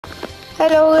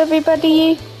Hello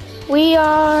everybody, we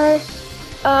are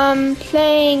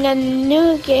playing a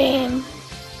new game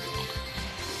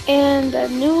and a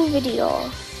new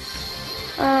video.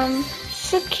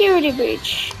 Security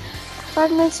breach.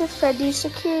 5 Nights at Freddy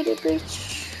security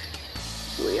breach.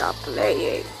 We are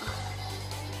playing.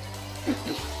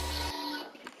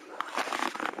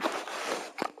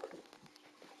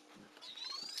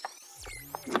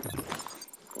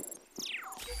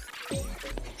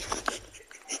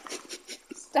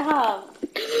 Stop.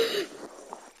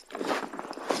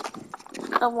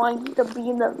 I want you to be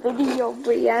in the video,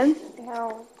 Brienne.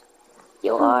 No.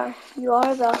 You are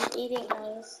though. Eating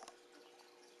eyes.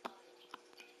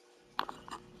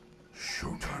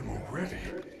 Showtime already.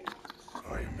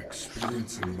 I am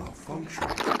experiencing a malfunction.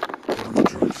 The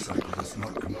recharge cycle is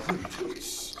not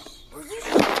complete. Will you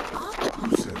shut up?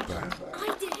 Who said that?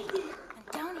 I did.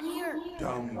 I'm down here.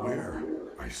 Down where?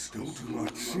 I still do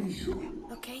not see you.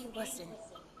 Okay, listen.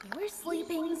 You were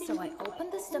sleeping, so I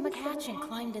opened the stomach hatch and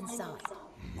climbed inside.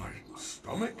 My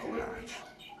stomach hatch?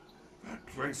 That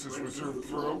place is reserved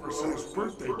for oversized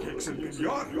birthday cakes and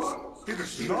pinatas. It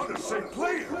is not a safe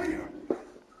play area.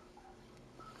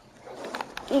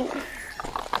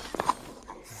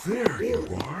 There you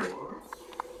are.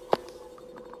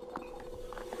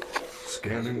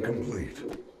 Scanning complete.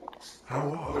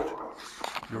 How odd.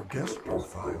 Your guest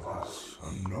profile is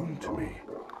unknown to me.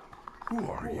 Who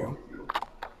are you?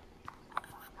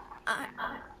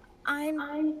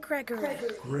 I'm Gregory.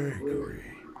 Gregory.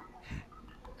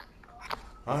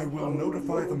 I will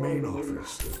notify the main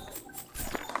office.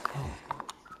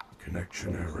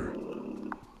 Connection error.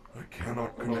 I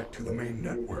cannot connect to the main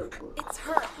network. It's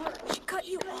her. She cut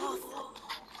you off.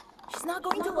 She's not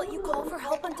going to let you call for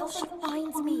help until she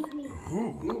finds me.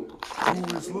 Who?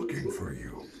 Who is looking for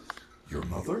you? Your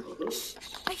mother? Shh!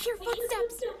 I hear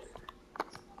footsteps.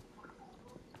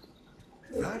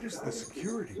 That is the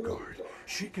security guard.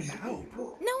 She can help. No,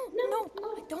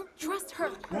 I don't trust her.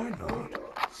 Why not?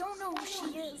 I don't know who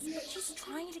she is, but she's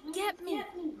trying to get me.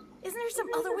 Isn't there some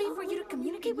other way for you to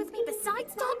communicate with me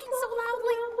besides talking so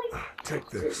loudly? Take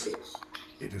this.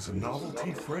 It is a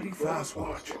novelty Freddy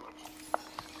Fastwatch.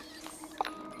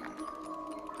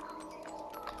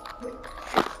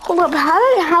 Hold up,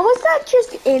 how was that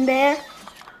just in there?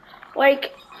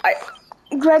 Like,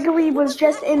 Gregory was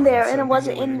just in there and it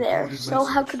wasn't in there. So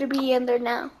how could it be in there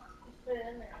now?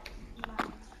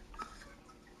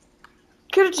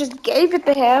 Could have just gave it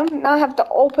to him, not have to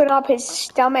open up his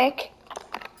stomach.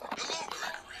 Hello,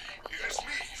 Gregory. It is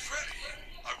me, Freddy.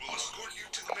 I will escort you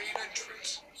to the main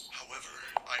entrance. However,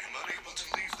 I am unable to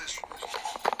leave this room.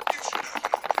 You should have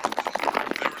an open.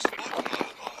 There is a button on the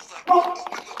wall that will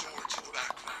open the door to the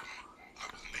back room.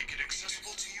 I will make it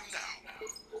accessible to you now.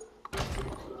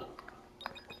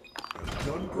 As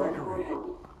done, Gregory.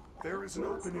 There is an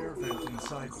open-air vent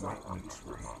inside the maintenance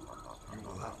room. You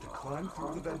will have to climb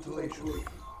through the ventilation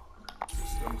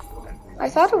system and I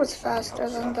thought it was faster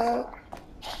than that.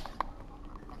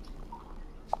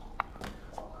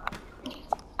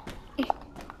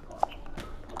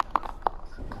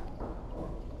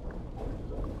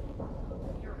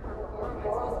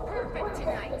 Perfect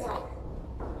tonight.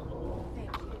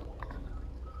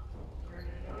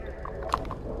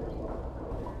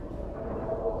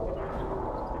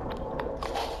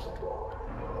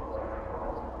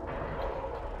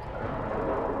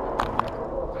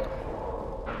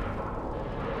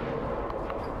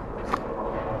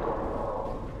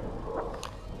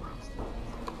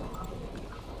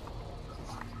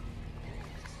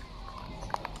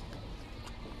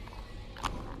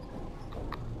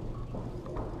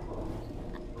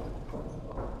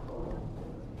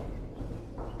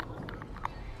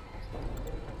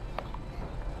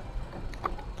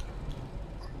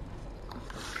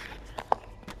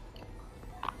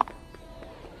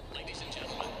 Ladies and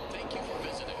gentlemen, thank you for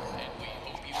visiting, and we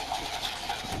hope you enjoyed this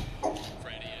film.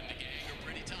 Freddy and the gang are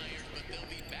pretty tired, but they'll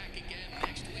be back again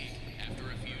next week after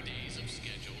a few days of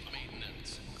scheduled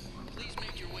maintenance. Please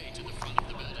make your way to the front of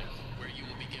the building, where you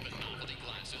will be given novelty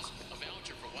glasses, a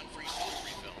voucher for one free soda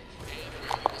refill, and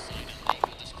where you will sign a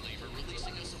legal disclaimer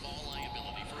releasing us of all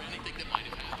liability for anything that might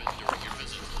have happened during your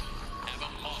visit. Have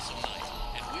an awesome night,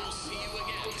 and we'll see you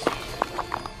again soon.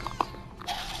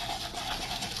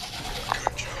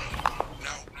 Good job.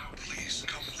 Now, please,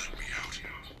 come let me out.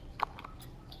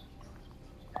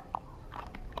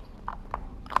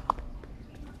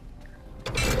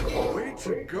 Way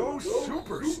to go,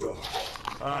 superstar!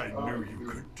 I knew you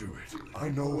could do it. I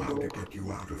know how to get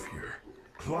you out of here.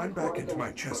 Climb back into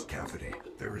my chest cavity.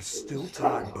 There is still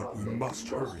time, but we must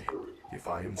hurry. If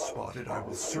I am spotted, I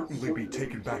will certainly be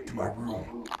taken back to my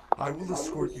room. I will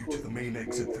escort you to the main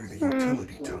exit through the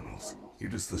utility tunnels.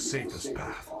 It is the safest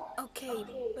path. Okay,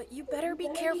 but you better be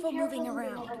careful moving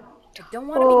around. I don't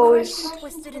want to be Oh, crushed and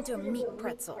twisted into a meat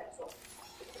pretzel.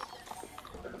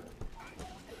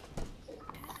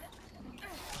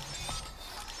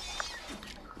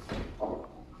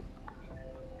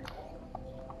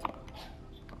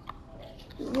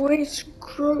 Voice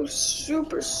Gross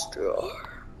Superstar.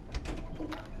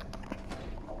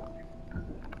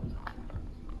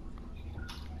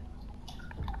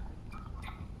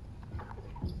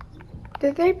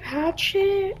 Did they patch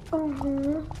it?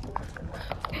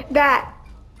 That.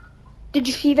 Did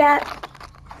you see that?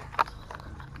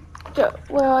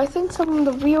 Well, I think some of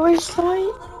the viewers saw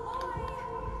it.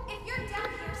 If you're down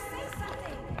here, say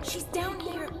something. She's down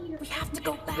here. We have to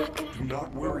go back. Do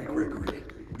not worry, Gregory.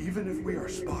 Even if we are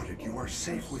spotted, you are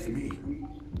safe with me.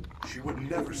 She would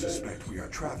never suspect we are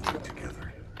traveling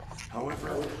together.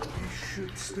 However, we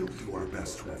should still do our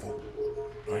best to avoid.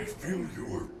 I feel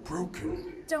you are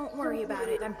broken. Don't worry about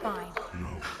it. I'm fine.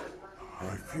 No,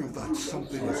 I feel that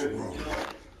something is wrong.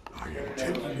 I am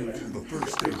taking you to the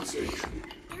first aid station.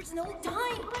 There's no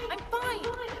time. I'm fine.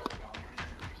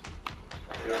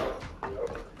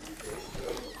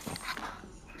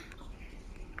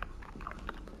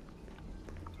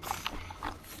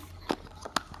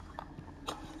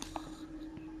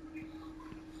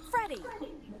 Freddy,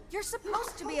 you're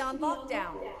supposed to be on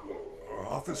lockdown.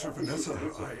 Officer Vanessa,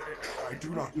 I do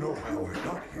not know how I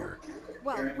got here.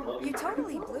 Well, you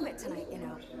totally blew it tonight, you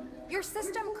know. Your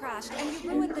system crashed and you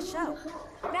ruined the show.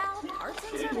 Now, Parts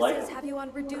and Services have you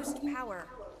on reduced power.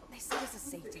 They say it's a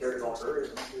safety precaution.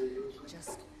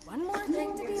 Just one more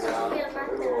thing to deal with. I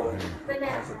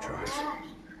apologize.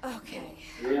 Okay.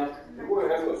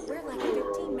 We're like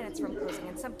 15 minutes from closing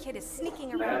and some kid is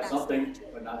sneaking around backstage.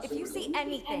 If you see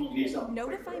anything,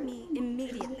 notify me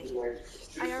immediately.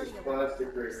 I already alerted.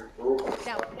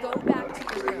 Now go back to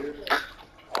your room.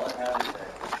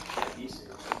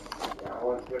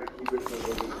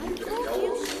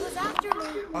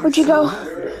 Where'd you go?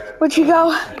 Where'd you go?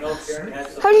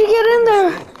 How'd you get in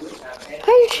there?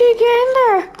 How did you get in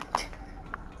there?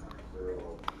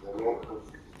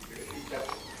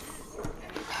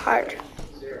 Hard.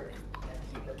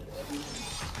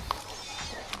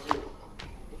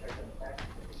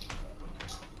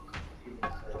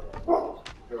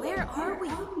 Where are we?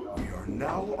 We are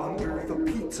now under the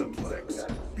Pizzaplex.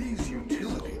 These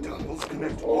utility tunnels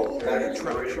connect all the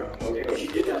attractions.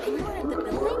 Anyone in the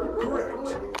building? Correct.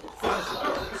 Flash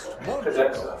Monster,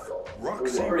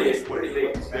 Roxy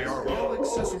Raceway. They are all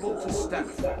accessible to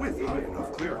staff with high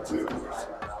enough clearance, of course.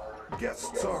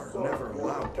 Guests are never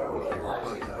allowed down here,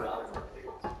 but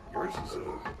yours is a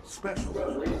special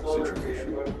situation.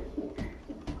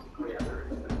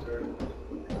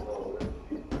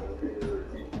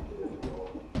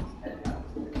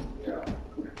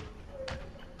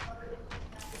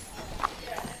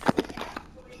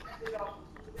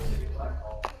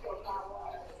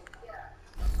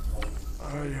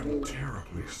 I am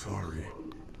terribly sorry.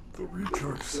 The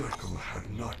recharge cycle had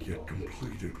not yet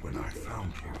completed when I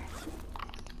found you.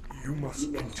 You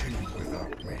must continue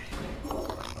without me.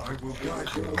 I will guide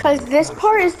you. Because this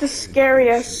part is the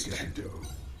scariest.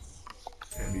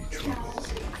 Any trouble?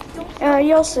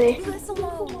 You'll see. Leave us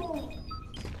alone.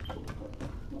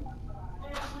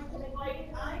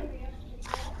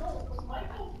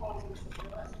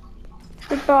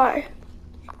 Goodbye.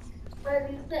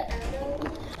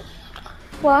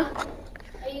 What?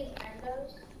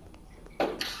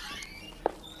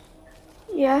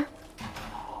 Yeah.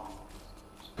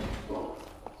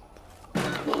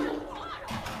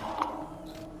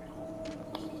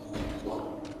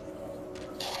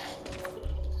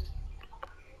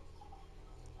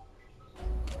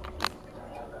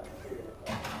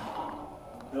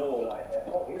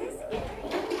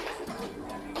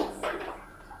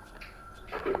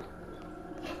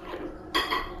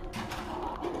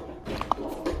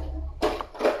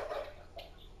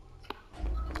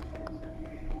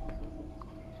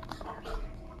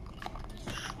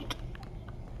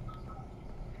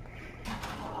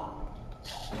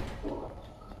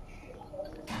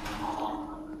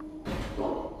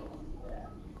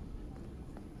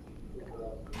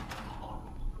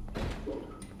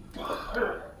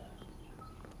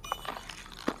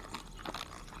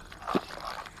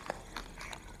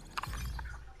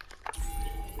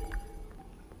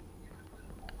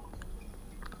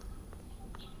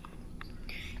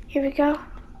 Here we go.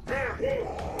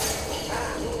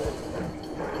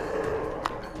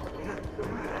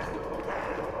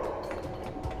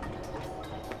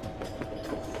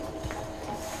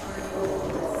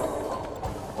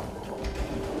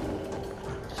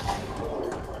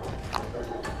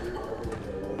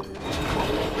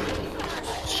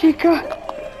 Chica.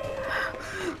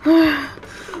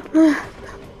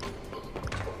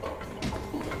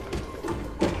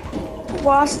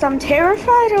 Whilst I'm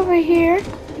terrified over here,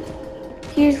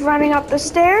 he's running up the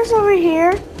stairs over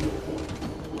here.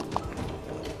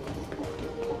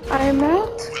 I'm out.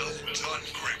 Well done,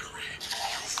 Gregory.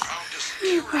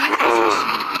 You found a security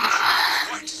office.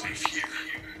 Quite safe here.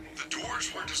 The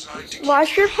doors were designed to keep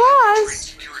Wash your trained paws.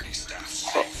 security staff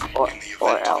safe Or in the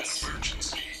event else. of an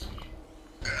emergency.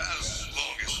 As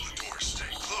long as the doors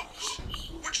stay closed,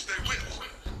 which they will,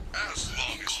 as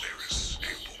long as there is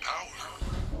ample power.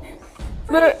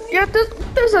 But yeah,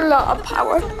 there's a lot of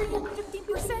power. It's over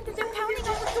 50% and they're pounding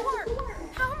on the door.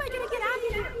 How am I gonna get out of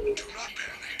here? Do not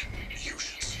panic. You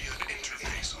should see an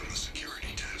interface on the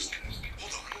security desk.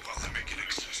 Hold on while I make it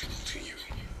accessible to you.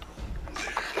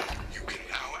 There, you can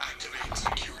now activate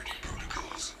security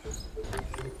protocols.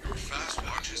 Your fast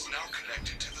watch is now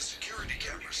connected to the security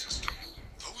camera system.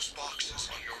 Those boxes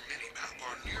on your mini-map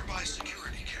are nearby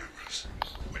security cameras.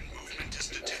 When movement is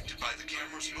detected by the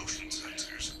camera's motion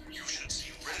sensors, you should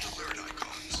see red alert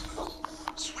icons.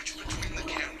 Switch between the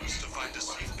cameras to find a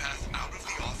safe path out of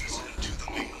the office and to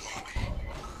the main lobby.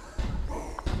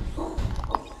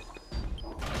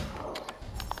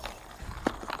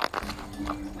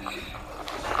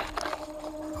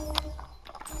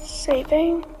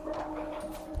 Saving.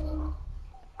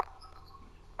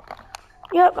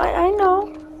 Yep, I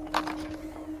know.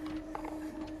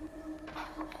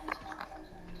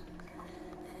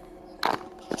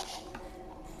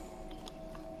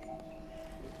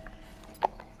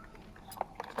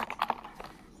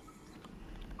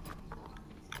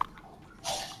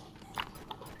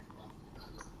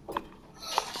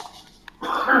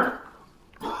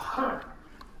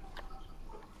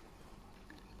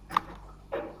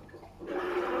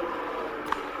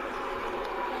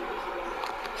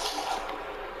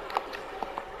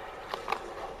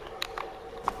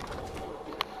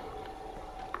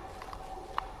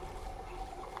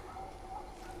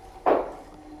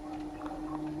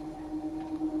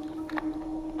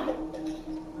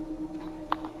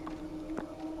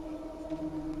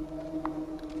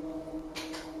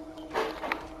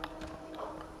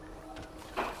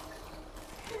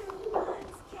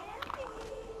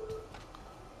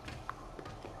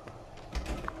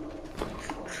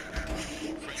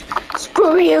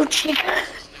 Screw you, Chica.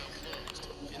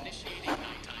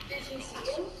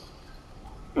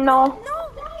 No. No!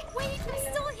 Wait, I'm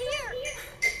still here!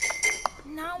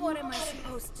 Now what am I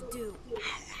supposed to do?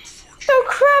 The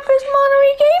crap is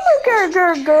Monterey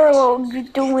Gamer girl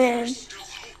doing? Still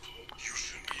hope. You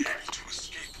should be able to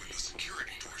escape when the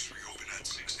security doors reopen at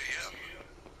 6 a.m.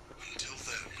 Until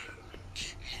then,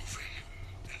 keep moving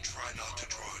and try not to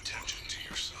draw attention to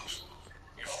yourself.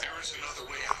 If there is another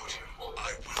way out,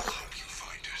 I will help you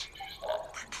find it.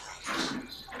 I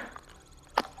promise.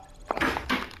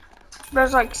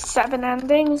 There's like 7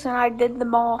 endings and I did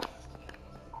them all.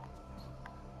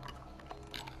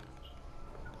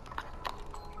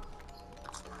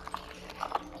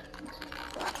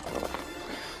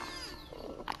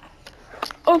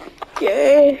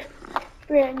 Okay.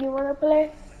 Ran, you wanna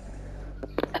play?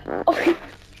 Oh,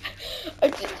 I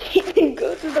just need to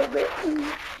go to the room.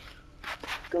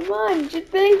 Come on,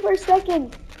 just play for a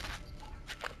second.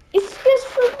 It's just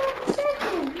for 1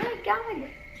 second. My God.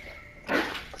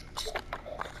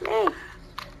 Hey.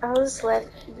 I'll just let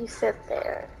you sit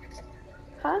there.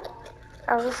 Huh?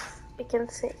 You can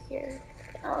sit here.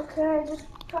 Okay, just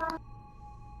try.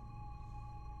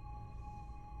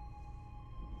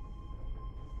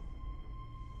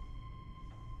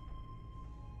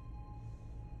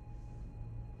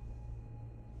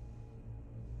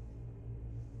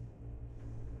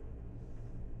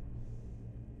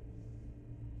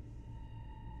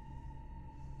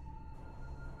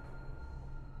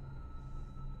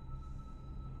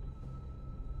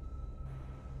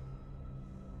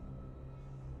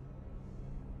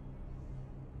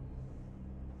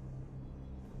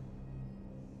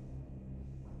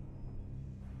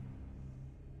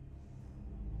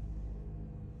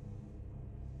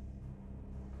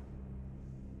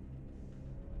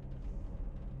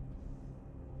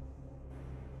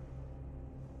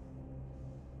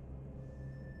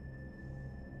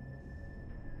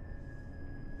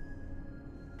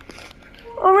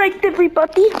 Alright,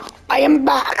 everybody, I am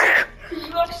back.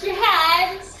 Wash your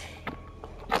hands.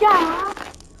 Yeah.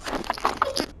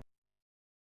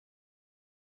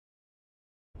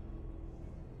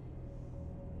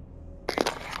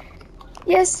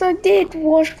 Yes, I did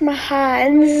wash my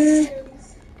hands.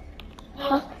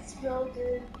 Huh? Smell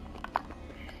good.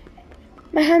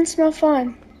 My hands smell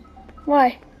fine.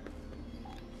 Why?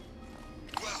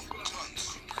 Well done,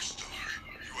 superhero.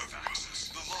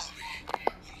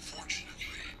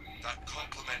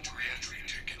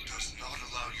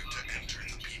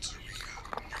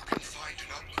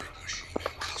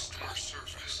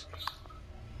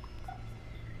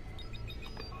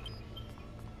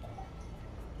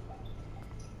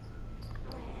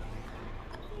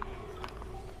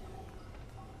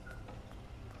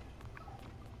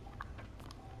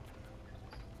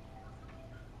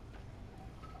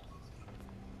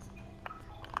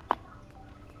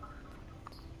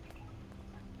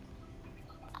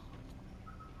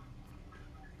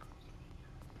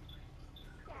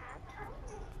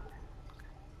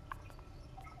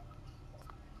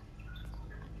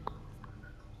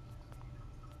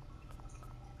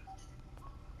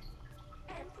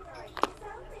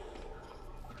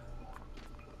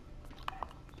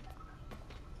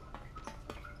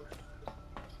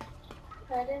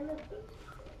 in the basement.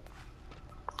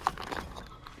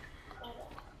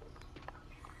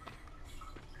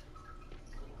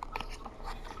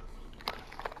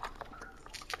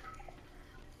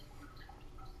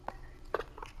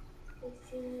 This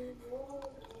area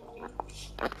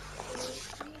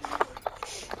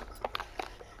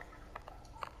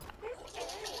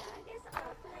is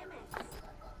off limits.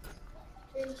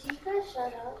 Then Chica,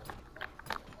 shut up.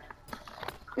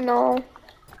 No.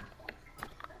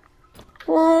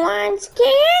 Who wants candy?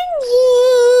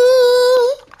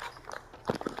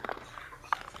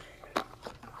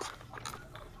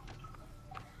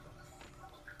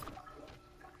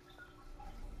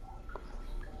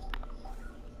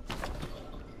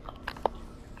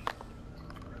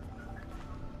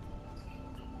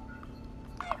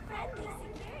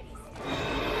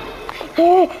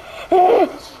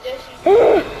 Friendly security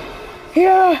staff.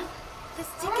 Yeah. This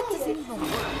ticket doesn't even work.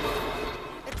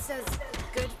 It says,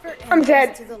 good for I'm dead.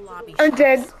 entrance to the lobby I'm shops.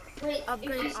 dead. Wait,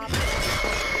 Upgrade options.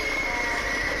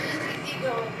 you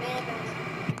go in there.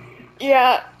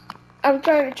 Yeah. I'm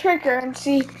trying to trick her and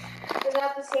see. Is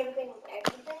that the same thing with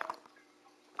everything?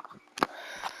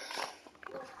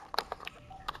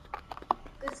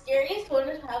 The scariest one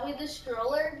is probably the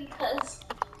stroller because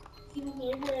you can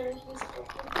hear her and she's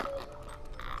open to it.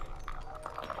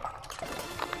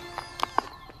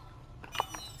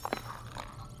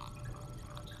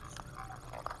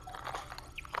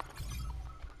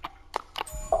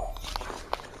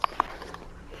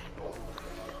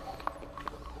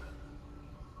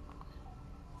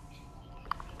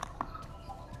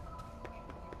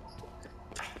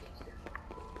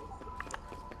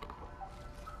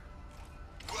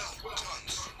 Well done,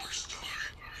 superstar.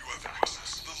 You have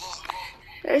access to the lobby.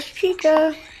 There's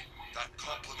Chica. That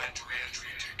complimentary entry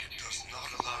ticket does not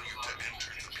allow you to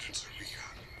enter the pizzeria.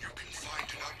 You can find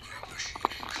an upgrade machine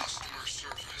in customer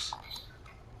service.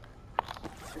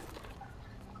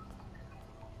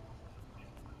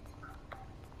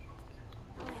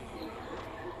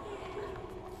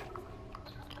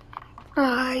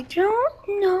 I don't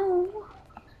know.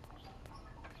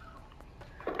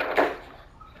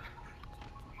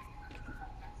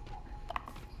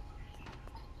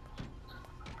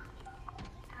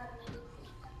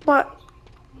 What?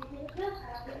 You think he'll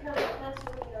probably come with us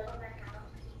when we go to my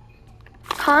house?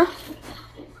 Huh? You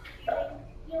think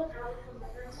he'll probably come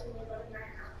with us when we go to my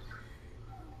house?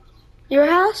 Your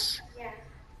house? Yeah.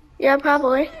 Yeah,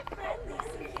 probably. Friendly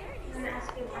security I'm gonna ask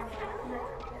you how staff.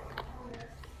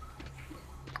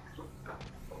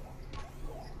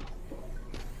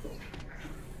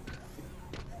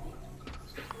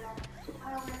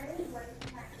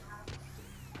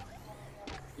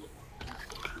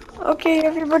 Okay,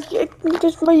 everybody, I think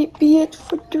this might be it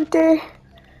for today.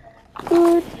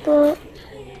 Goodbye.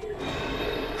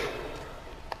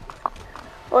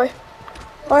 Oi.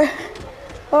 Oi.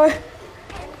 Oi.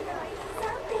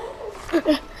 Your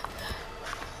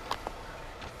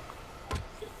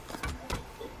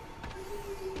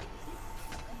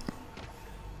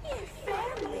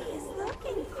family is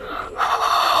looking for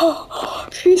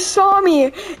you. She saw me,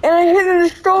 and I hid in the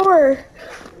store,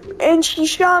 and she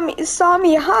saw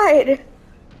me hide.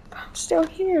 I'm still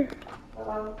here.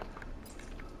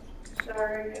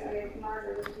 Sorry,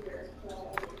 Margaret was here,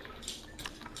 so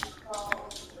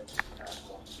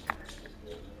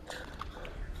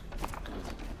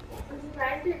I'm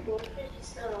surprised your goldfish is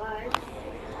still alive.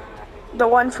 The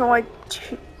one from like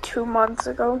two months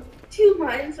ago. 2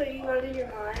 months, are you out of your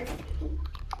mind?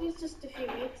 It was just a few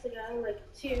weeks ago, like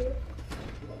 2.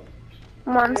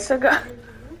 Months ago.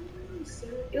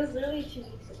 It was literally 2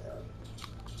 weeks ago.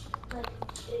 Like,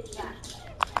 exactly.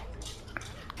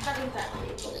 Not exactly,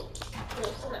 but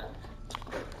close enough.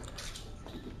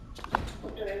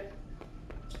 Okay.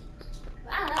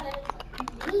 Bye.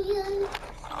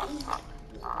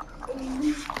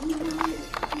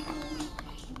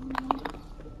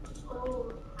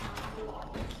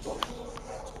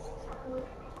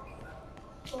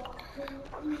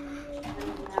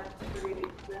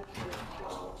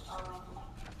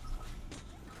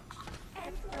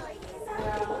 Employees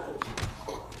are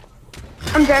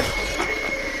I'm dead.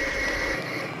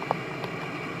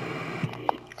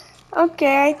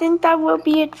 Okay, I think that will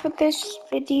be it for this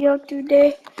video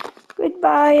today.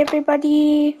 Goodbye,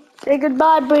 everybody. Say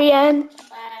goodbye, Brienne.